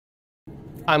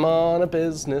I'm on a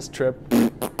business trip.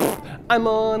 I'm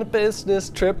on a business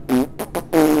trip.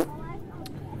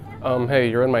 Hey,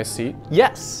 you're in my seat?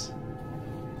 Yes.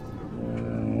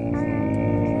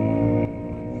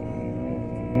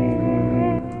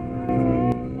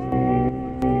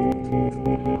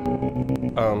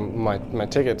 My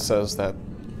ticket says that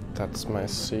that's my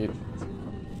seat.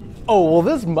 Oh, well,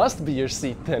 this must be your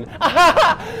seat then.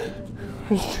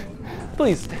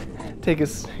 Please, take a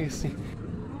seat.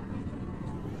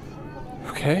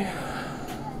 Okay.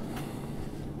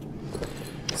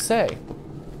 Say,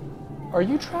 are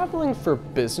you traveling for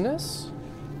business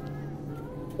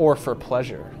or for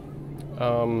pleasure?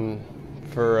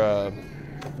 For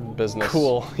business.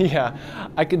 Cool, yeah.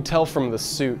 I could tell from the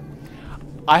suit.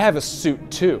 I have a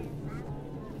suit too.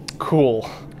 Cool.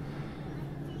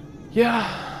 Yeah,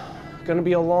 gonna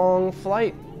be a long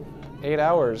flight. 8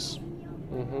 hours.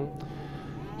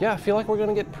 Yeah, I feel like we're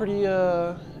gonna get pretty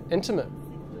intimate.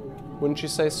 Wouldn't you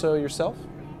say so yourself?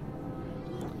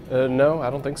 No, I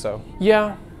don't think so.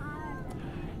 Yeah.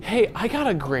 Hey, I got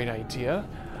a great idea.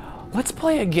 Let's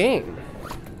play a game.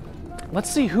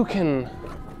 Let's see who can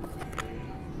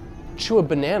chew a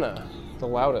banana the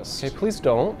loudest. Hey, please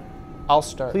don't. I'll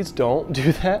start. Please don't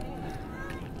do that.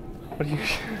 What are you...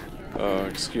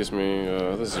 Excuse me,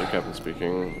 this is your captain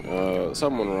speaking.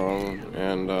 Something went wrong,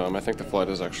 and I think the flight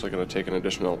is actually going to take an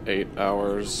additional 8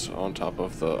 hours on top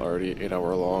of the already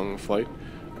 8-hour long flight.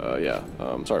 Yeah,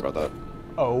 sorry about that.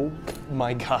 Oh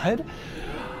my God.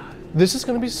 This is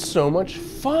going to be so much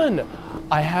fun.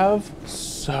 I have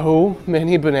so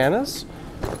many bananas.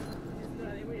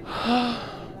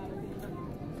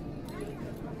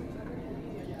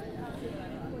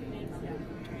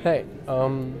 Hey,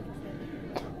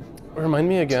 remind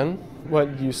me again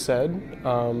what you said,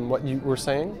 what you were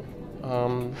saying.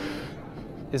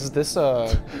 Is this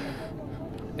a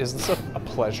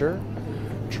pleasure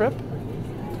trip?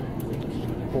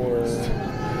 Or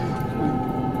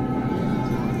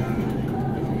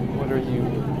what are you,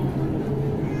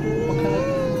 what kind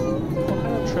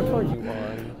of trip are you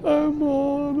on? I'm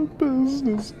on a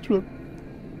business trip.